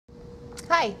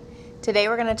Hi, today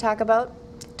we're going to talk about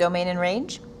domain and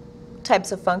range,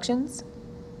 types of functions,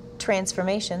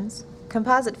 transformations,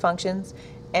 composite functions,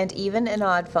 and even and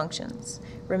odd functions.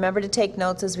 Remember to take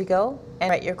notes as we go and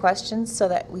write your questions so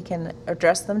that we can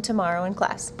address them tomorrow in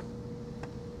class.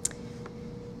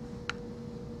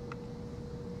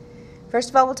 First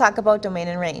of all, we'll talk about domain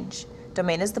and range.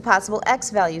 Domain is the possible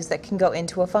x values that can go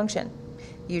into a function.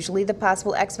 Usually the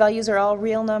possible x values are all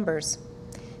real numbers.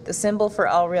 The symbol for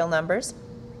all real numbers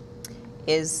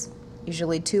is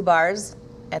usually 2 bars,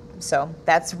 and so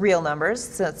that's real numbers,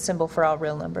 so that's symbol for all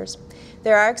real numbers.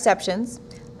 There are exceptions.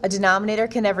 A denominator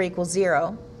can never equal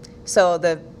 0, so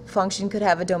the function could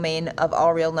have a domain of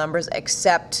all real numbers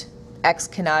except x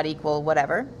cannot equal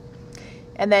whatever.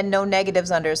 And then no negatives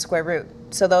under a square root.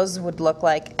 So those would look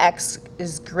like x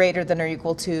is greater than or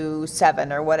equal to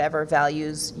 7 or whatever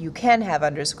values you can have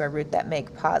under a square root that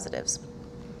make positives.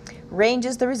 Range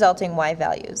is the resulting y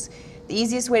values. The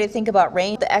easiest way to think about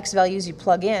range, the x values you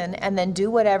plug in and then do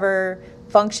whatever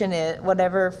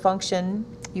function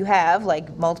you have,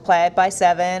 like multiply it by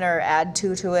 7 or add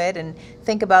 2 to it, and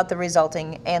think about the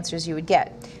resulting answers you would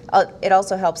get. It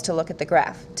also helps to look at the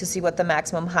graph to see what the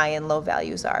maximum high and low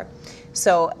values are.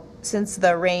 So since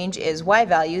the range is y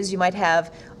values, you might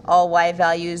have all y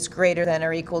values greater than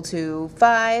or equal to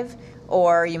 5,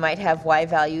 or you might have y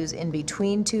values in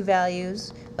between 2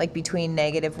 values, like between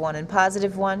 -1 and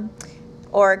 +1,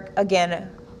 or again,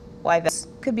 y values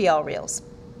could be all reals.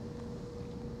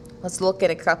 Let's look at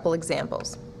a couple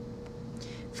examples.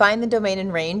 Find the domain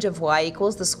and range of y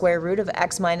equals the square root of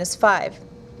x minus 5.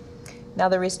 Now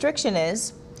the restriction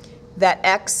is that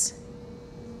x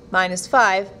minus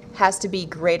 5 has to be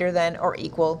greater than or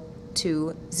equal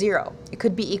to 0. It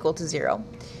could be equal to 0.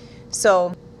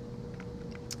 So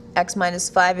x minus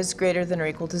 5 is greater than or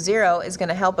equal to 0 is going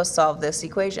to help us solve this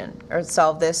equation, or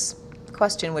solve this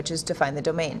question, which is to find the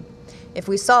domain. If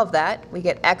we solve that, we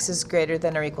get x is greater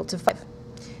than or equal to 5.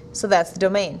 So that's the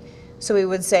domain. So we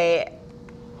would say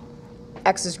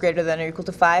x is greater than or equal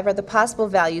to 5 are the possible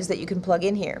values that you can plug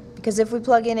in here. Because if we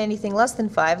plug in anything less than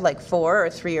 5, like 4 or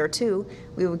 3 or 2,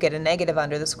 we would get a negative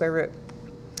under the square root.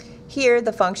 Here,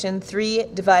 the function 3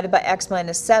 divided by x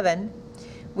minus 7,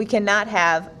 we cannot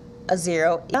have a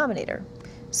 0 denominator.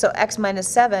 So x minus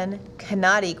 7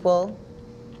 cannot equal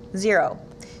 0.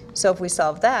 So if we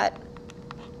solve that,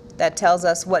 that tells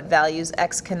us what values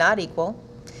x cannot equal.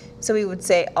 So we would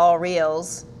say all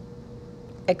reals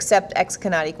except x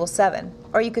cannot equal 7.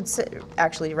 Or you could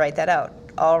actually write that out.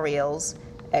 All reals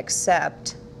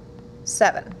except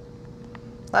 7.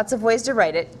 Lots of ways to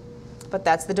write it, but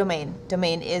that's the domain.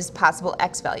 Domain is possible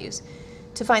x values.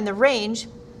 To find the range,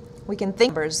 we can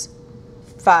think numbers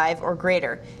 5 or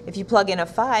greater. If you plug in a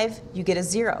 5, you get a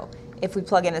 0. If we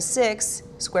plug in a 6,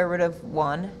 square root of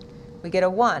 1, we get a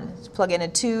 1. Plug in a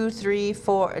 2, 3,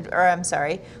 4, or I'm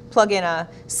sorry, plug in a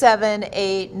 7,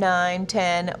 8, 9,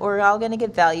 10, we're all going to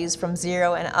get values from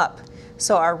 0 and up.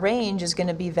 So our range is going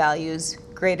to be values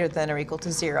greater than or equal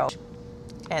to 0,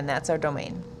 and that's our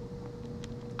domain.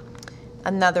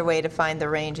 Another way to find the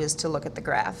range is to look at the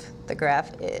graph. The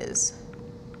graph is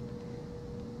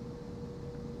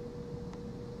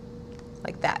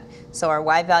like that. So our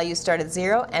y values start at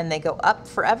 0 and they go up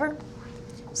forever.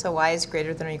 So y is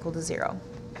greater than or equal to 0.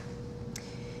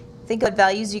 Think of what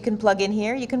values you can plug in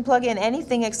here. You can plug in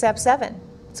anything except 7.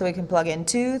 So we can plug in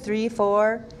 2, 3,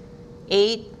 4,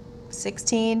 8,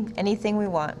 16, anything we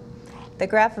want. The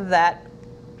graph of that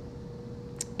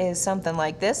is something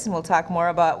like this, and we'll talk more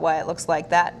about why it looks like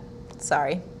that.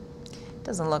 Sorry, it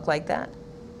doesn't look like that.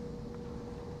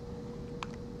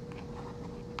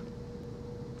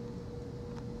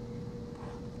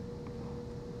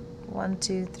 One,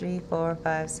 2, 3, 4,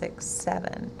 5, 6,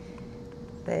 7.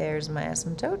 There's my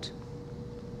asymptote.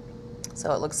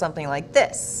 So it looks something like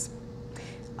this.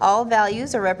 All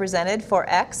values are represented for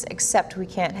x, except we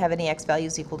can't have any x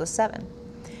values equal to 7.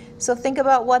 So think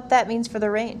about what that means for the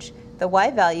range. The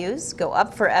y values go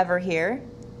up forever here,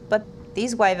 but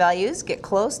these y values get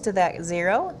close to that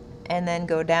 0 and then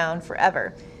go down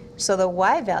forever. So the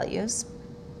y values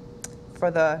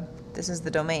for this is the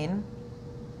domain.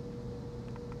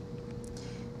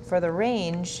 For the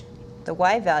range, the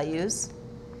y values,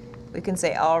 we can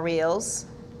say all reals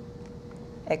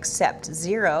except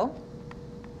 0,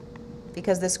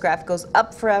 because this graph goes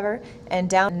up forever and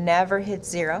down, never hits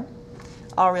 0.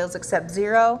 All reals except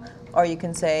 0, or you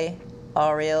can say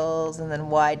all reals and then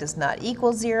y does not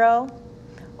equal 0.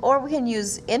 Or we can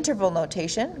use interval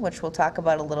notation, which we'll talk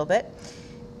about a little bit.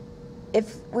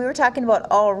 If we were talking about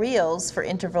all reals for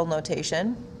interval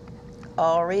notation,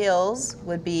 all reals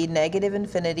would be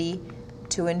 -infinity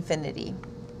to infinity.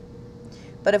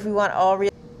 But if we want all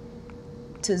real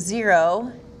to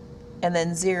 0 and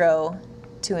then 0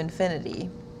 to infinity,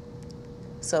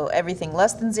 so everything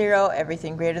less than 0,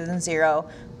 everything greater than 0,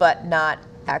 but not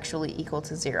actually equal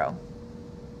to 0.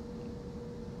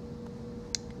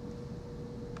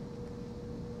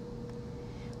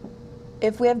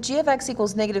 If we have g of x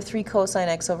equals negative 3 cosine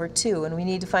x over 2, and we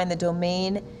need to find the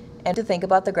domain and to think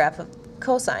about the graph of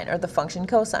cosine, or the function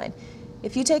cosine.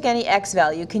 If you take any x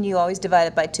value, can you always divide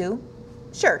it by 2?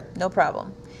 Sure, no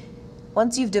problem.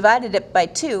 Once you've divided it by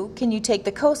 2, can you take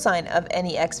the cosine of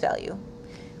any x value?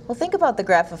 Well, think about the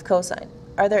graph of cosine.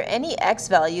 Are there any x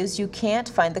values you can't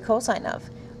find the cosine of?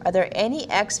 Are there any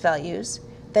x values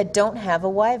that don't have a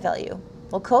y value?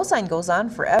 Well, cosine goes on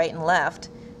for right and left,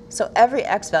 so every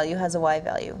x value has a y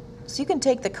value. So you can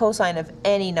take the cosine of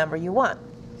any number you want.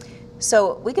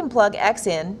 So we can plug x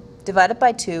in, divide it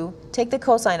by 2, take the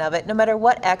cosine of it, no matter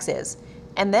what x is.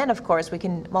 And then, of course, we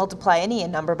can multiply any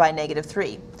number by negative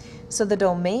 3. So the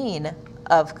domain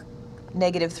of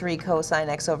negative 3 cosine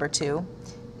x over 2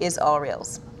 is all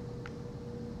reals.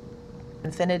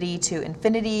 Infinity to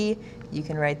infinity, you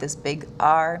can write this big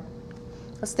R.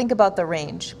 Let's think about the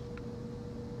range.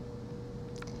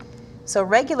 So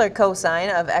regular cosine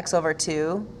of x over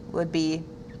 2 would be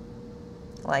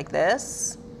like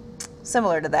this.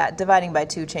 Similar to that, dividing by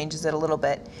 2 changes it a little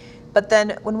bit. But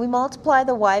then when we multiply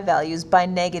the y values by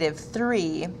negative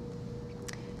 3,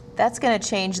 that's going to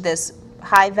change this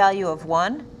high value of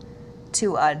 1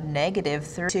 to a negative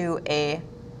 3 to a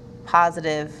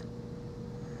positive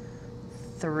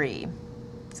 3.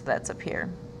 So that's up here.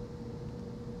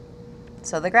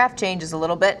 So the graph changes a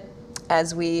little bit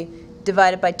as we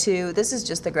divide it by 2. This is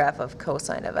just the graph of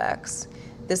cosine of x.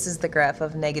 This is the graph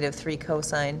of negative 3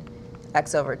 cosine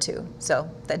x over 2. So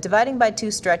that dividing by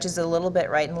 2 stretches it a little bit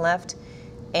right and left,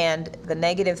 and the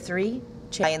negative 3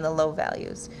 change in the low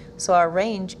values. So our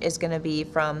range is going to be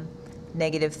from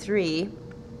negative 3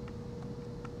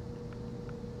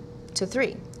 to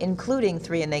 3, including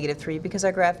 3 and negative 3, because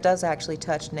our graph does actually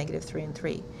touch negative 3 and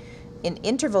 3. In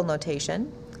interval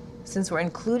notation, since we're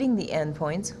including the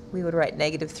endpoints, we would write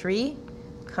negative 3,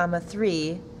 comma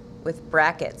 3 with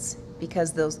brackets,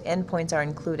 because those endpoints are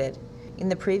included. In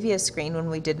the previous screen, when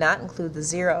we did not include the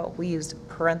 0, we used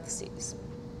parentheses.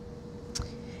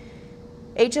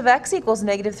 H of x equals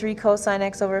negative 3 cosine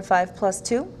x over 5 plus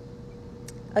 2.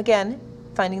 Again,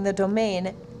 finding the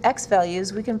domain x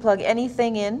values, we can plug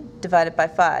anything in, divide it by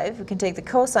 5. We can take the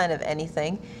cosine of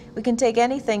anything. We can take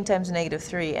anything times negative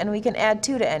 3, and we can add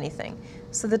 2 to anything.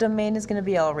 So the domain is going to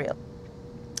be all real.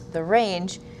 The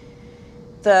range,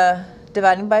 the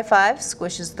dividing by 5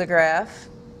 squishes the graph.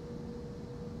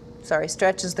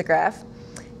 Stretches the graph.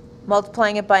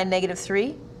 Multiplying it by negative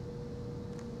 3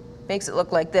 makes it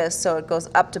look like this, so it goes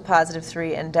up to positive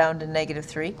 3 and down to negative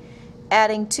 3.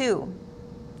 Adding 2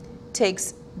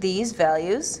 takes these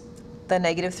values, the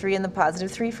negative 3 and the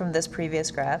positive 3 from this previous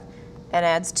graph, and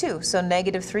adds 2. So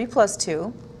negative 3 plus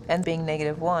 2, and being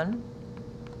negative 1,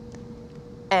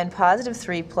 and positive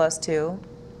 3 plus 2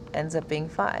 ends up being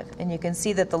 5. And you can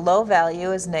see that the low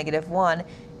value is negative 1,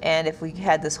 and if we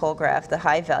had this whole graph, the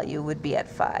high value would be at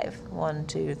 5. 1,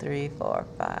 2, 3, 4,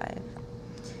 5.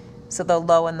 So the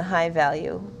low and the high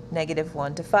value, negative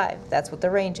 1 to 5. That's what the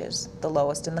range is, the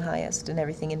lowest and the highest, and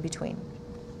everything in between.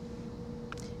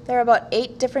 There are about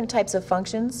 8 different types of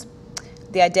functions.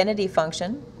 The identity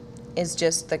function is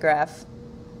just the graph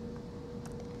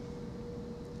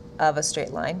of a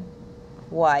straight line,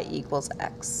 y equals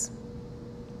x.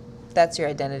 That's your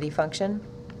identity function.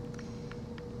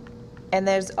 And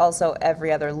there's also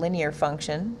every other linear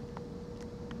function,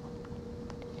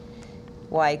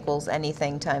 y equals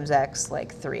anything times x,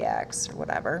 like 3x or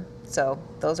whatever. So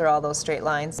those are all those straight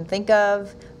lines. And think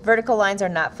of vertical lines are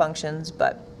not functions,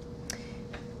 but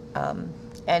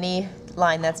any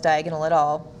line that's diagonal at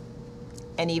all,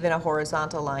 and even a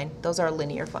horizontal line, those are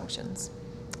linear functions.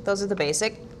 Those are the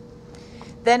basic.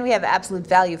 Then we have absolute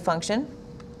value function,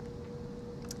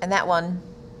 and that one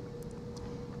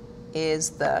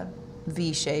is the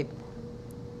V-shaped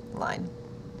line.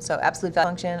 So absolute value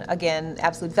function, again,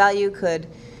 absolute value could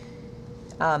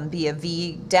be a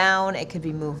V down, it could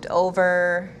be moved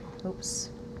over, oops,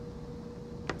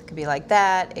 it could be like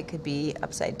that, it could be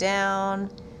upside down,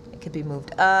 it could be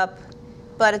moved up,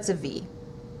 but it's a V.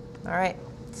 All right,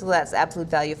 so that's absolute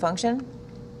value function.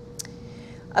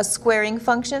 A squaring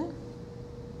function,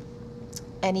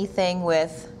 anything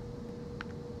with,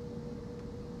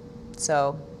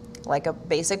 so like a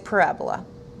basic parabola.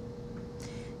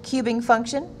 Cubing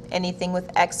function, anything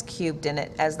with x cubed in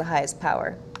it as the highest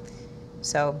power.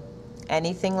 So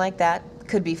anything like that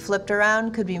could be flipped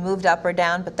around, could be moved up or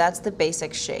down, but that's the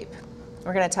basic shape.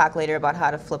 We're going to talk later about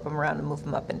how to flip them around and move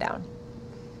them up and down.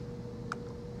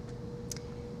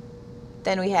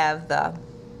 Then we have the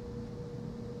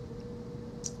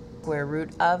square root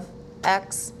of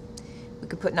x. We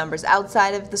could put numbers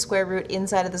outside of the square root,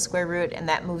 inside of the square root, and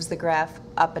that moves the graph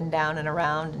up and down and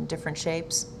around in different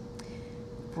shapes.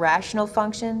 Rational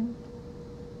function,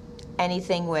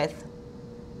 anything with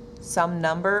some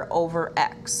number over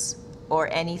x,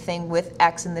 or anything with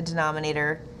x in the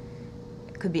denominator.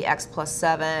 It could be x plus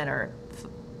 7 or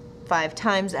 5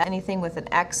 times anything with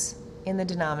an x in the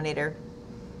denominator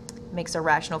makes a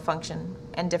rational function,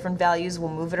 and different values will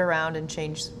move it around and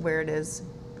change where it is,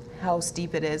 how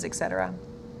steep it is, etc.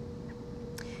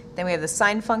 Then we have the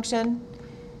sine function,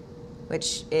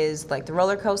 which is like the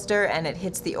roller coaster, and it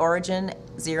hits the origin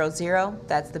 0, 0.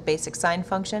 That's the basic sine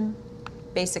function.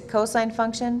 Basic cosine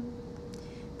function,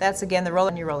 that's again the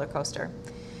roller coaster.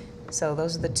 So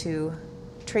those are the two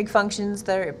trig functions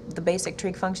that are the basic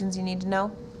trig functions you need to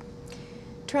know.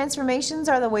 Transformations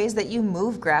are the ways that you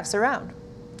move graphs around.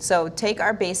 So take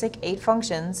our basic 8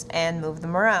 functions and move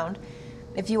them around.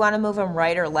 If you want to move them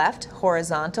right or left,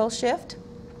 horizontal shift,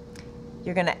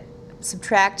 you're going to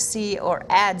subtract c or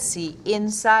add c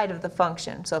inside of the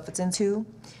function. So if it's in 2,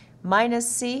 minus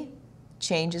c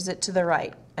changes it to the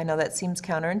right. I know that seems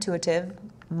counterintuitive.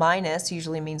 Minus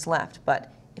usually means left,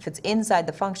 but if it's inside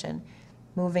the function,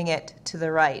 moving it to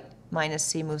the right, minus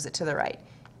c moves it to the right,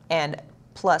 and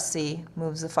plus c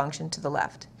moves the function to the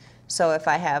left. So if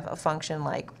I have a function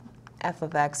like f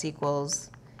of x equals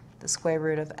the square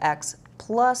root of x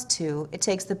plus 2, it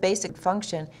takes the basic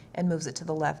function and moves it to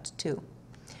the left too.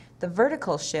 The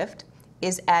vertical shift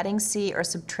is adding c or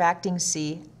subtracting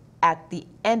c at the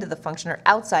end of the function or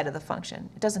outside of the function.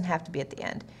 It doesn't have to be at the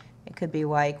end. It could be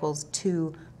y equals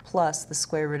 2 plus the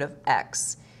square root of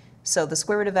x. So the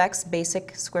square root of x,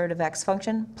 basic square root of x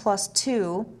function, plus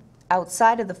 2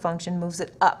 outside of the function moves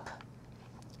it up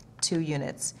 2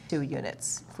 units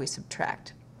if we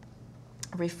subtract.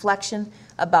 Reflection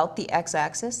about the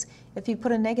x-axis, if you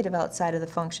put a negative outside of the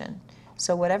function.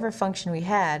 So whatever function we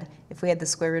had, if we had the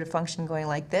square root of function going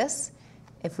like this,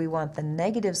 if we want the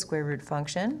negative square root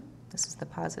function, this is the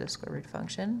positive square root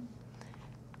function,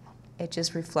 it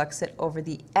just reflects it over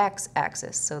the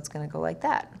x-axis, so it's going to go like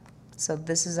that. So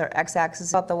this is our x-axis.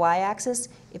 About the y-axis,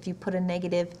 if you put a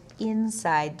negative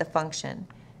inside the function.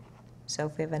 So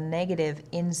if we have a negative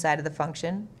inside of the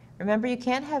function, remember you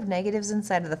can't have negatives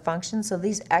inside of the function, so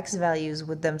these x values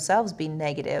would themselves be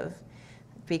negative,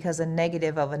 because a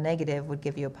negative of a negative would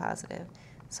give you a positive.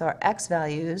 So our x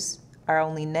values are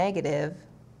only negative,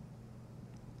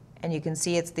 and you can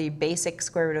see it's the basic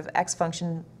square root of x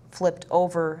function flipped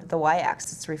over the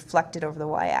y-axis. It's reflected over the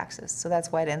y-axis, so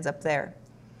that's why it ends up there.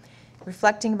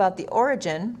 Reflecting about the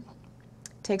origin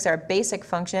takes our basic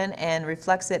function and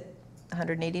reflects it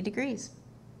 180 degrees.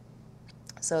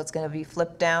 So it's going to be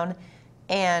flipped down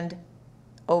and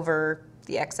over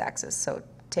the x-axis. So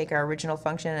take our original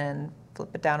function and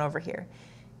flip it down over here,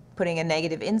 putting a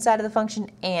negative inside of the function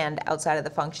and outside of the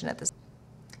function at this.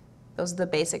 Those are the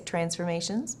basic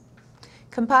transformations.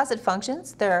 Composite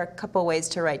functions, there are a couple ways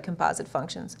to write composite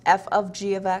functions. F of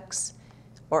g of x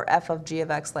or f of g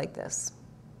of x like this.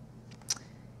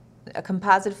 A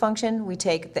composite function, we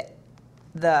take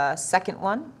the second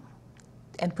one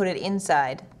and put it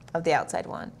inside of the outside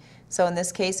one. So in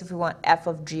this case, if we want f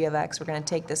of g of x, we're going to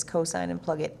take this cosine and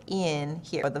plug it in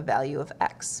here for the value of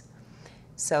x.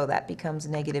 So that becomes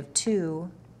negative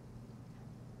 2.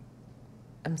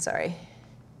 I'm sorry,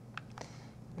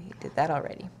 we did that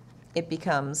already. It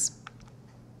becomes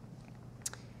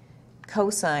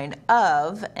cosine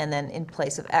of, and then in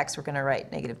place of x, we're going to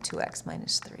write negative 2x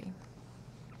minus 3.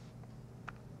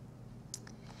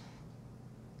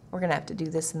 We're going to have to do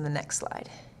this in the next slide.